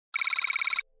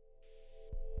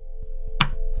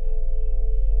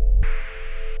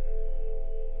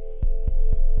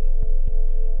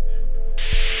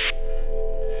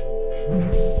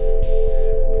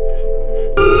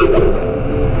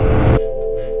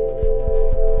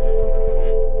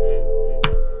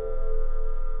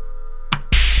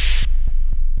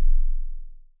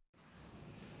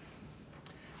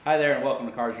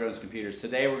to Cars, Drones, Computers.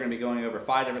 Today we're going to be going over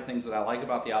 5 different things that I like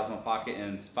about the Osmo Pocket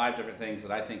and 5 different things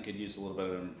that I think could use a little bit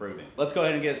of improving. Let's go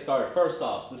ahead and get started. First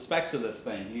off, the specs of this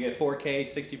thing. You get 4K,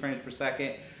 60 frames per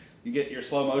second. You get your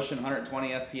slow motion 120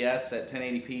 FPS at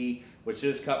 1080p, which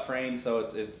is cut frame, so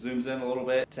it zooms in a little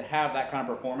bit. To have that kind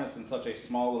of performance in such a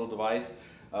small little device,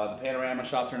 the panorama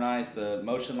shots are nice, the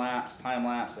motion lapse, time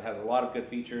lapse, it has a lot of good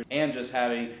features, and just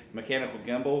having mechanical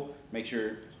gimbal makes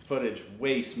your footage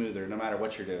way smoother no matter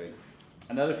what you're doing.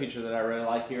 Another feature that I really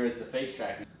like here is the face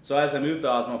tracking. So as I move the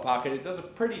Osmo Pocket, it does a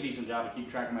pretty decent job of keep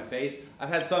track of my face. I've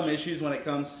had some issues when it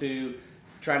comes to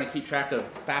trying to keep track of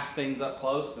fast things up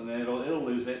close, and then it'll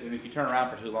lose it, and if you turn around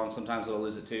for too long, sometimes it'll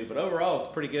lose it too. But overall,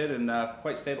 it's pretty good and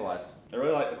quite stabilized. I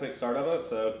really like the quick start of it.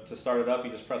 So to start it up,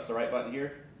 you just press the right button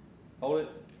here, hold it.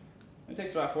 It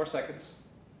takes about 4 seconds,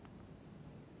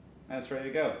 and it's ready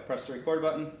to go. Press the record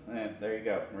button, and there you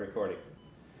go, we're recording.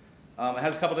 It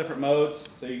has a couple different modes,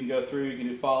 so you can go through, you can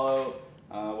do follow,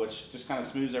 which just kind of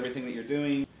smooths everything that you're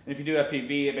doing. And if you do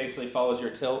FPV, it basically follows your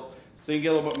tilt. So you can get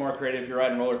a little bit more creative if you're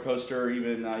riding a roller coaster, or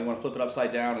even you want to flip it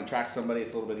upside down and track somebody,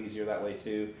 it's a little bit easier that way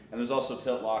too. And there's also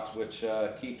tilt locks, which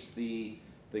keeps the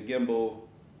gimbal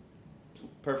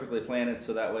perfectly planted,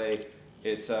 so that way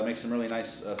it makes some really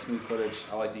nice smooth footage.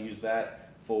 I like to use that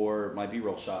for my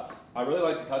B-roll shots. I really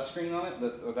like the touchscreen on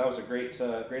it. That was a great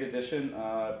addition.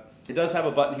 It does have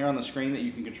a button here on the screen that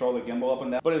you can control the gimbal up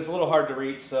and down, but it's a little hard to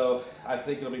reach, so I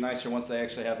think it'll be nicer once they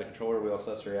actually have the controller wheel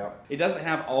accessory out. It doesn't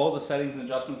have all the settings and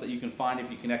adjustments that you can find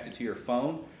if you connect it to your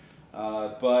phone,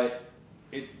 but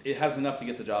it has enough to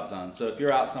get the job done. So if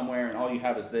you're out somewhere and all you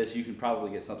have is this, you can probably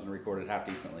get something recorded half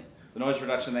decently. The noise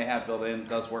reduction they have built in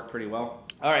does work pretty well.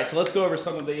 All right, so let's go over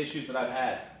some of the issues that I've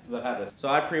had since I've had this. So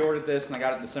I pre-ordered this and I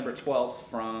got it December 12th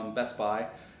from Best Buy.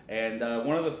 And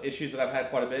one of the issues that I've had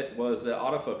quite a bit was the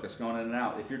autofocus going in and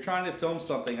out. If you're trying to film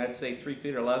something, I'd say 3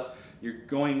 feet or less, you're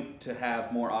going to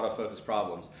have more autofocus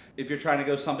problems. If you're trying to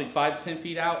go something 5 to 10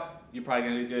 feet out, you're probably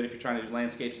going to do good. If you're trying to do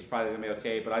landscapes, it's probably going to be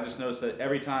okay. But I just noticed that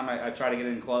every time I try to get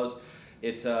in close,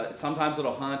 sometimes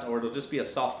it'll hunt, or it'll just be a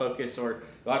soft focus, or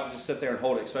you'll have to just sit there and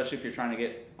hold it, especially if you're trying to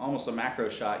get almost a macro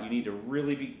shot. You need to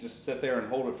really just sit there and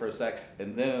hold it for a sec,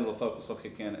 and then the focus will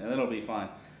kick in, and then it'll be fine.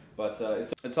 But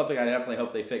it's something I definitely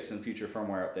hope they fix in future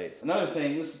firmware updates. Another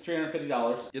thing, this is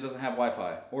 $350. It doesn't have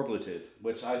Wi-Fi or Bluetooth,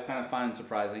 which I kind of find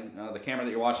surprising. The camera that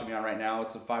you're watching me on right now,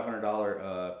 it's a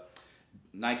 $500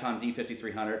 Nikon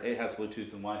D5300. It has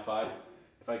Bluetooth and Wi-Fi.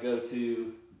 If I go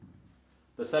to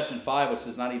the Session 5, which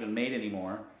is not even made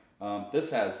anymore,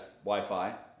 this has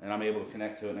Wi-Fi, and I'm able to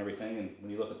connect to it and everything. And when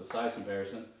you look at the size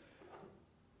comparison,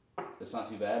 it's not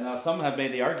too bad. Now, some have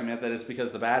made the argument that it's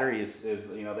because the battery is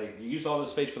they use all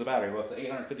this space for the battery. Well, it's an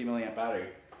 850 milliamp battery.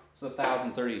 It's a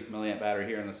 1030 milliamp battery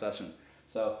here in the Session.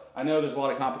 So I know there's a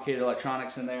lot of complicated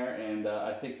electronics in there, and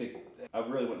I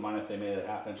really wouldn't mind if they made it a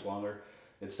 1/2 inch longer.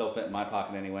 It'd still fit in my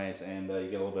pocket anyways, and you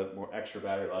get a little bit more extra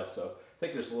battery life. So I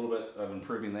think there's a little bit of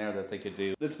improving there that they could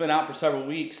do. It's been out for several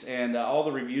weeks, and all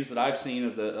the reviews that I've seen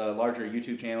of the larger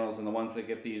YouTube channels and the ones that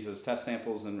get these as test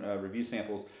samples and review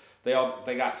samples, they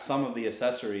got some of the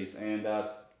accessories, and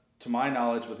to my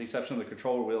knowledge, with the exception of the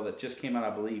controller wheel that just came out,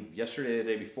 I believe, yesterday or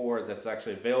the day before, that's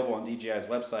actually available on DJI's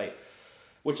website,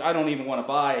 which I don't even want to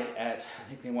buy at, I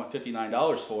think they want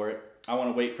 $59 for it. I want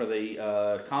to wait for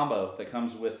the combo that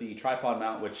comes with the tripod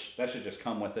mount, which that should just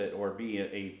come with it or be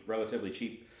a relatively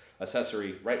cheap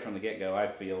accessory right from the get-go, I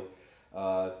feel.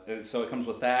 And so it comes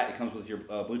with that, it comes with your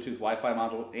Bluetooth Wi-Fi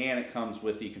module, and it comes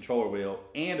with the controller wheel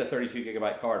and a 32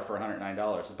 gigabyte card for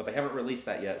 $109. But they haven't released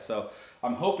that yet, so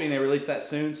I'm hoping they release that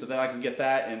soon, so then I can get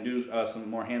that and do some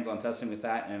more hands-on testing with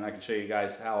that, and I can show you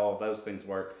guys how all those things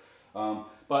work.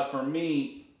 But for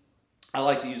me, I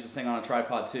like to use this thing on a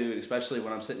tripod too, especially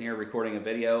when I'm sitting here recording a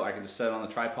video. I can just set it on the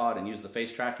tripod and use the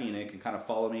face tracking, and it can kind of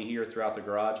follow me here throughout the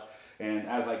garage. And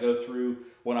as I go through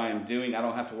what I am doing, I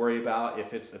don't have to worry about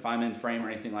if I'm in frame or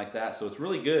anything like that. So it's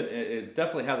really good. It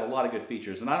definitely has a lot of good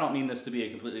features. And I don't mean this to be a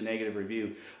completely negative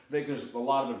review. I think there's a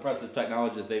lot of impressive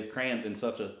technology that they've crammed in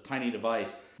such a tiny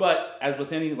device. But as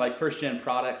with any like first gen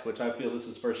product, which I feel this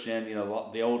is first gen,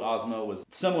 the old Osmo was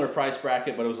similar price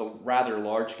bracket, but it was a rather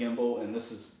large gimbal, and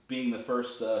this is being the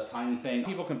first tiny thing.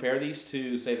 People compare these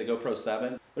to, say, the GoPro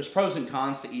 7. There's pros and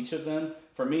cons to each of them.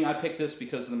 For me, I picked this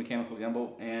because of the mechanical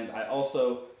gimbal, and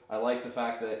I like the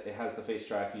fact that it has the face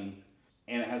tracking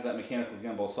and it has that mechanical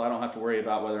gimbal, so I don't have to worry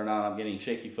about whether or not I'm getting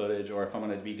shaky footage or if I'm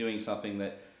going to be doing something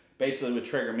that basically would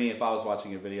trigger me if I was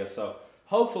watching a video. So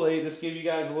hopefully this gives you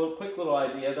guys a quick little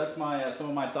idea. That's some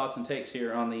of my thoughts and takes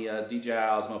here on the DJI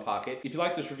Osmo Pocket. If you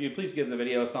like this review, please give the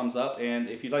video a thumbs up, and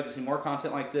if you'd like to see more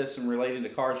content like this and related to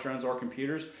cars, drones, or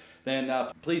computers,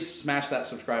 then please smash that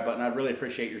subscribe button. I'd really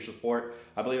appreciate your support.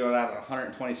 I believe we're at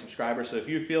 120 subscribers, so if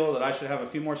you feel that I should have a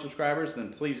few more subscribers,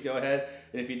 then please go ahead.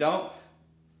 And if you don't,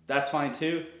 that's fine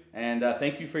too. And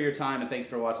thank you for your time, and thank you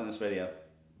for watching this video.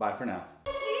 Bye for now.